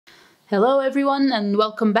Hello everyone and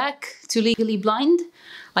welcome back to Legally Blind.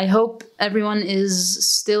 I hope everyone is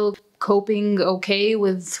still coping okay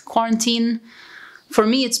with quarantine. For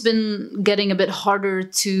me, it's been getting a bit harder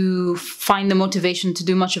to find the motivation to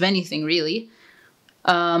do much of anything, really.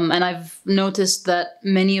 And I've noticed that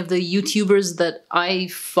many of the YouTubers that I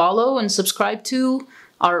follow and subscribe to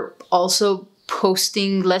are also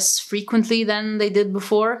posting less frequently than they did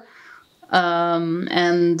before.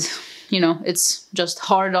 You know, it's just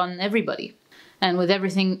hard on everybody. And with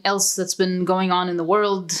everything else that's been going on in the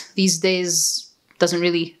world these days, doesn't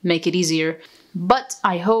really make it easier. But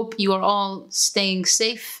I hope you are all staying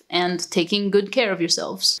safe and taking good care of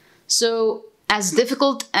yourselves. So, as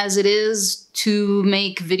difficult as it is to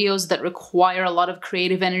make videos that require a lot of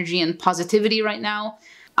creative energy and positivity right now,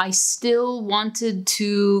 I still wanted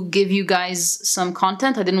to give you guys some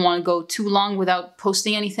content. I didn't want to go too long without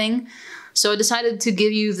posting anything. So I decided to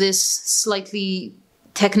give you this slightly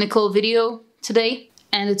technical video today,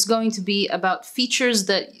 and it's going to be about features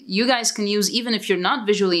that you guys can use even if you're not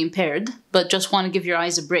visually impaired, but just want to give your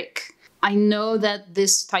eyes a break. I know that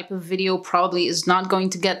this type of video probably is not going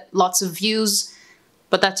to get lots of views,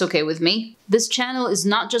 but that's okay with me. This channel is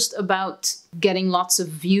not just about getting lots of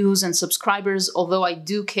views and subscribers, although I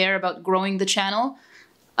do care about growing the channel,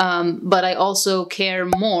 but I also care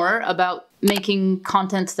more about making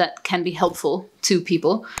content that can be helpful to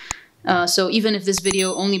people. So even if this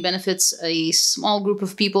video only benefits a small group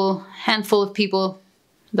of people, handful of people,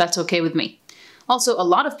 that's okay with me. Also, a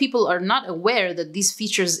lot of people are not aware that these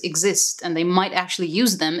features exist and they might actually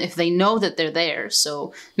use them if they know that they're there.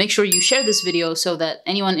 So make sure you share this video so that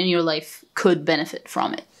anyone in your life could benefit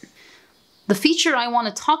from it. The feature I want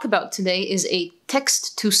to talk about today is a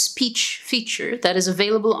text-to-speech feature that is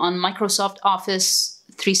available on Microsoft Office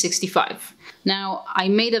 365. Now, I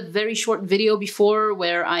made a very short video before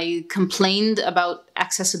where I complained about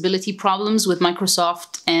accessibility problems with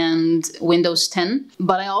Microsoft and Windows 10,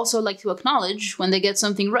 but I also like to acknowledge when they get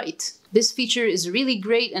something right. This feature is really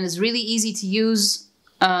great and is really easy to use,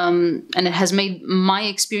 and it has made my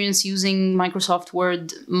experience using Microsoft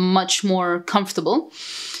Word much more comfortable.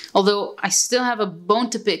 Although I still have a bone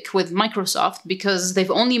to pick with Microsoft because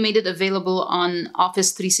they've only made it available on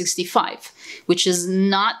Office 365, which is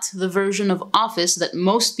not the version of Office that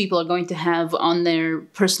most people are going to have on their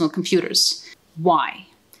personal computers. Why?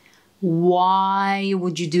 Why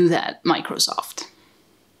would you do that, Microsoft?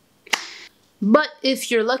 But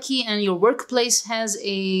if you're lucky and your workplace has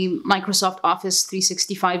a Microsoft Office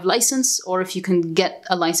 365 license, or if you can get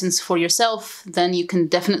a license for yourself, then you can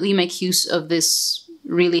definitely make use of this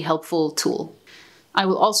really helpful tool. I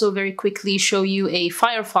will also very quickly show you a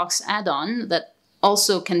Firefox add-on that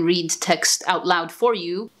also can read text out loud for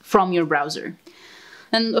you from your browser.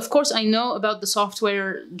 And of course I know about the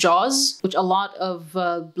software JAWS, which a lot of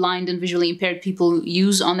blind and visually impaired people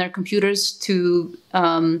use on their computers to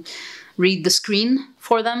read the screen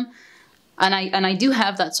for them. And I do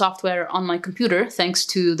have that software on my computer thanks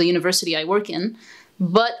to the university I work in,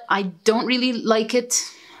 but I don't really like it.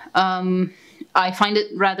 I find it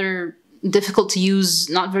rather difficult to use,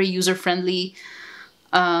 not very user-friendly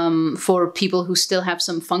for people who still have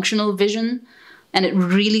some functional vision, and it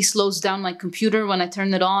really slows down my computer when I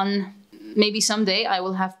turn it on. Maybe someday I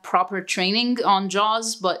will have proper training on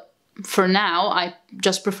JAWS, but for now I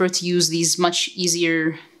just prefer to use these much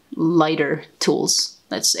easier, lighter tools,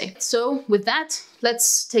 let's say. So with that,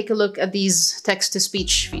 let's take a look at these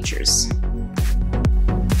text-to-speech features.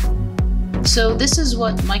 So this is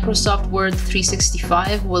what Microsoft Word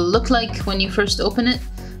 365 will look like when you first open it.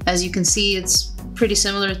 As you can see, it's pretty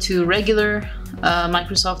similar to regular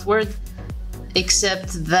Microsoft Word,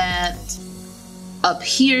 except that up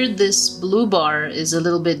here, this blue bar is a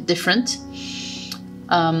little bit different.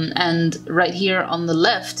 And right here on the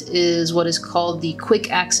left is what is called the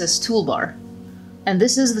Quick Access toolbar. And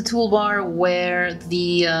this is the toolbar where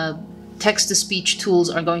the text-to-speech tools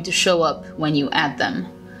are going to show up when you add them.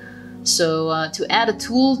 So to add a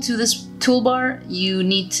tool to this toolbar, you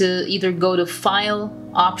need to either go to File,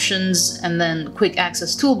 Options, and then Quick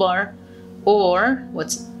Access Toolbar, or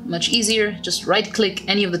what's much easier, just right-click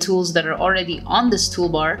any of the tools that are already on this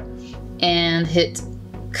toolbar and hit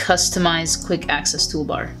Customize Quick Access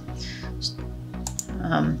Toolbar.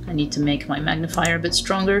 I need to make my magnifier a bit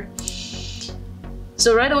stronger.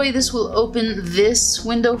 So right away this will open this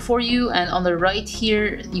window for you, and on the right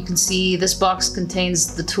here you can see this box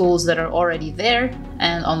contains the tools that are already there,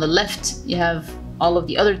 and on the left you have all of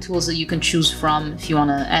the other tools that you can choose from if you want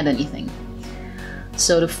to add anything.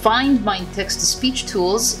 So to find my text-to-speech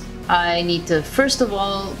tools, I need to first of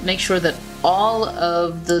all make sure that all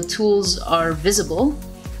of the tools are visible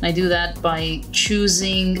I do that by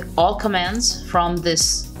choosing all commands from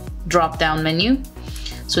this drop-down menu.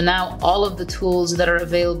 So now all of the tools that are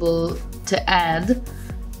available to add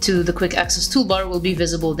to the quick access toolbar will be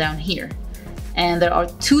visible down here. And there are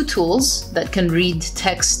two tools that can read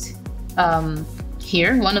text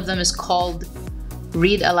here. One of them is called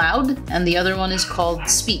Read Aloud, and the other one is called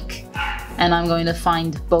Speak. And I'm going to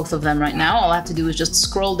find both of them right now. All I have to do is just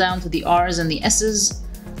scroll down to the R's and the S's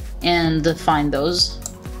and find those.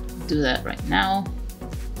 Do that right now.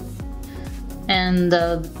 And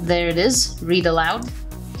there it is, Read Aloud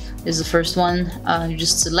is the first one. You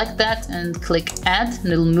just select that and click Add,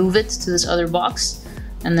 and it'll move it to this other box.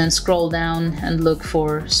 And then scroll down and look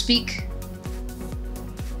for Speak.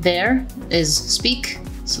 There is Speak,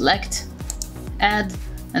 select, Add,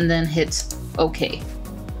 and then hit OK.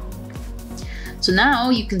 So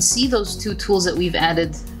now you can see those two tools that we've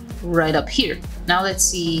added right up here. Now let's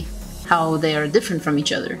see how they are different from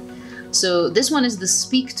each other. So this one is the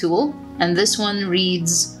Speak tool, and this one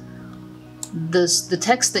reads the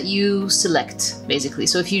text that you select, basically.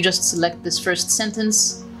 So if you just select this first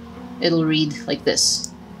sentence, it'll read like this.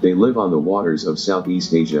 They live on the waters of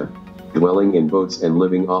Southeast Asia, dwelling in boats and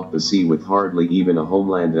living off the sea with hardly even a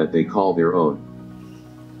homeland that they call their own.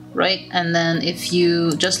 Right, and then if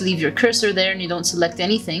you just leave your cursor there and you don't select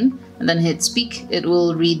anything, and then hit Speak, it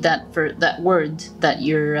will read that word that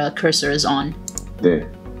your cursor is on.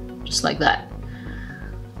 There. Just like that.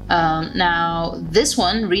 Now, this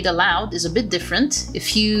one, Read Aloud, is a bit different.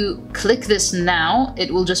 If you click this now,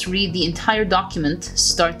 it will just read the entire document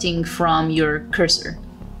starting from your cursor.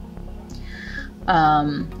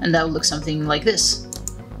 And that will look something like this.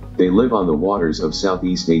 They live on the waters of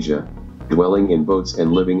Southeast Asia, dwelling in boats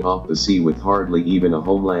and living off the sea with hardly even a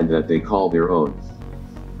homeland that they call their own.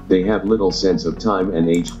 They have little sense of time and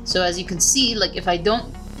age. So as you can see, like if I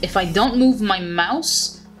don't move my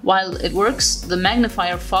mouse while it works, the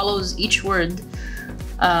magnifier follows each word,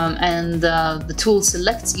 and the tool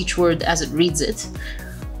selects each word as it reads it.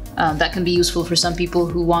 That can be useful for some people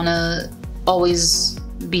who want to always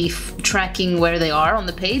be tracking where they are on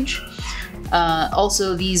the page.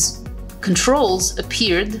 Also, these controls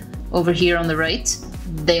appeared over here on the right.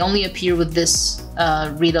 They only appear with this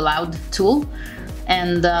Read Aloud tool,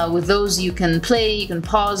 and with those you can play, you can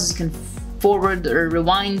pause, you can forward or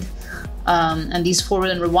rewind. And these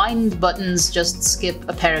forward and rewind buttons just skip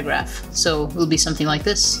a paragraph. So it'll be something like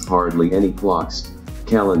this. Hardly any clocks,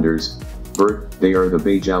 calendars, they are the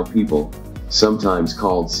Beijiao people, sometimes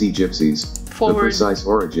called sea gypsies. Forward. The precise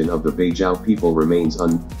origin of the Beijiao people remains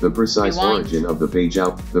the precise Rewind. origin of the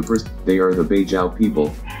Beijiao, they are the Beijiao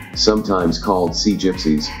people, sometimes called sea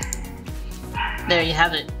gypsies. There you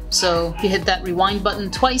have it. So if you hit that rewind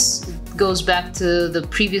button twice, it goes back to the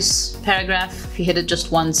previous paragraph. If you hit it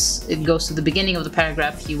just once, it goes to the beginning of the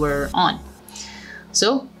paragraph you were on.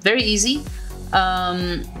 So, very easy.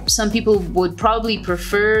 Some people would probably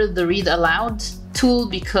prefer the Read Aloud tool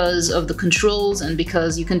because of the controls and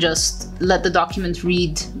because you can just let the document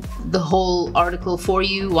read the whole article for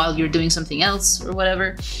you while you're doing something else or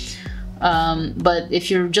whatever. But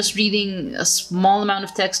if you're just reading a small amount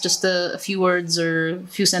of text, just a few words or a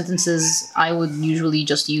few sentences, I would usually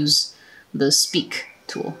just use the Speak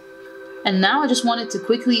tool. And now I just wanted to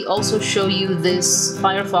quickly also show you this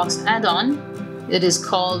Firefox add-on. It is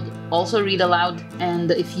called also Read Aloud,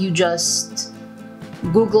 and if you just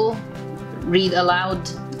Google Read Aloud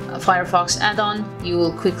Firefox add-on, you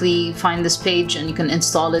will quickly find this page and you can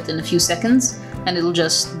install it in a few seconds, and it'll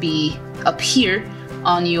just be up here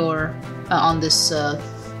on your on this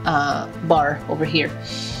bar over here.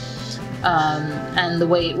 And the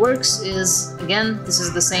way it works is, again, this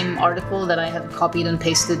is the same article that I have copied and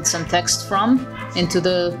pasted some text from into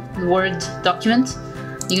the Word document.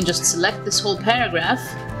 You can just select this whole paragraph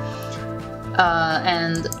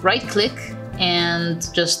and right-click and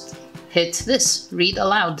just hit this, Read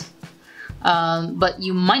Aloud. But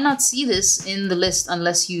you might not see this in the list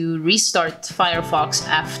unless you restart Firefox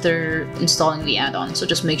after installing the add-on, so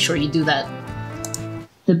just make sure you do that.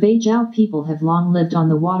 The Beijiao people have long lived on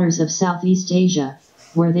the waters of Southeast Asia,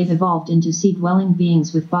 where they've evolved into sea-dwelling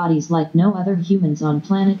beings with bodies like no other humans on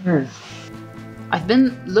planet Earth. I've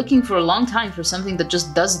been looking for a long time for something that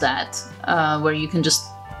just does that, where you can just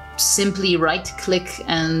simply right-click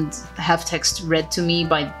and have text read to me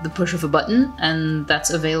by the push of a button, and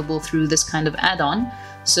that's available through this kind of add-on,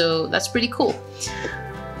 so that's pretty cool.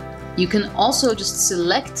 You can also just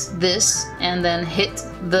select this and then hit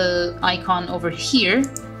the icon over here.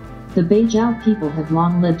 The Beijiao people have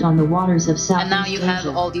long lived on the waters of Southeast Asia, and now you have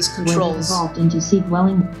all these controls. Where they've evolved into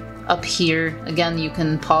sea-dwelling. Up here, again, you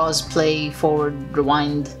can pause, play, forward,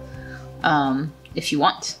 rewind, if you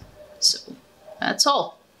want. So that's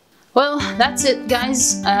all. Well, that's it,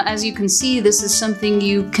 guys. As you can see, this is something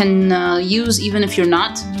you can use even if you're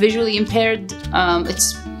not visually impaired.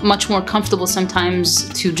 It's much more comfortable sometimes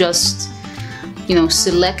to just, you know,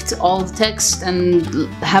 select all the text and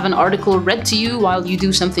have an article read to you while you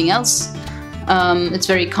do something else. It's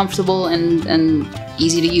very comfortable and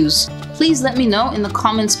easy to use. Please let me know in the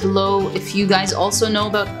comments below if you guys also know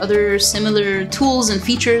about other similar tools and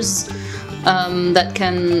features that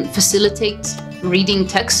can facilitate reading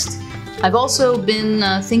text. I've also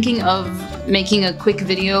been thinking of making a quick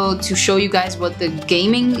video to show you guys what the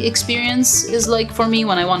gaming experience is like for me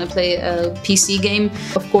when I want to play a PC game.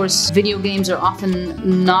 Of course, video games are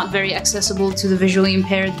often not very accessible to the visually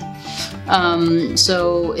impaired.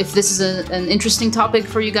 So if this is an interesting topic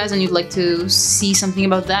for you guys and you'd like to see something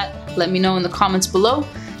about that, let me know in the comments below.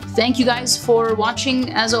 Thank you guys for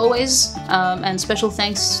watching as always, and special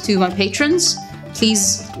thanks to my patrons.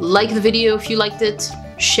 Please like the video if you liked it,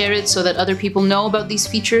 share it so that other people know about these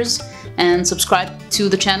features, and subscribe to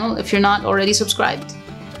the channel if you're not already subscribed.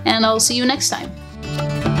 And I'll see you next time.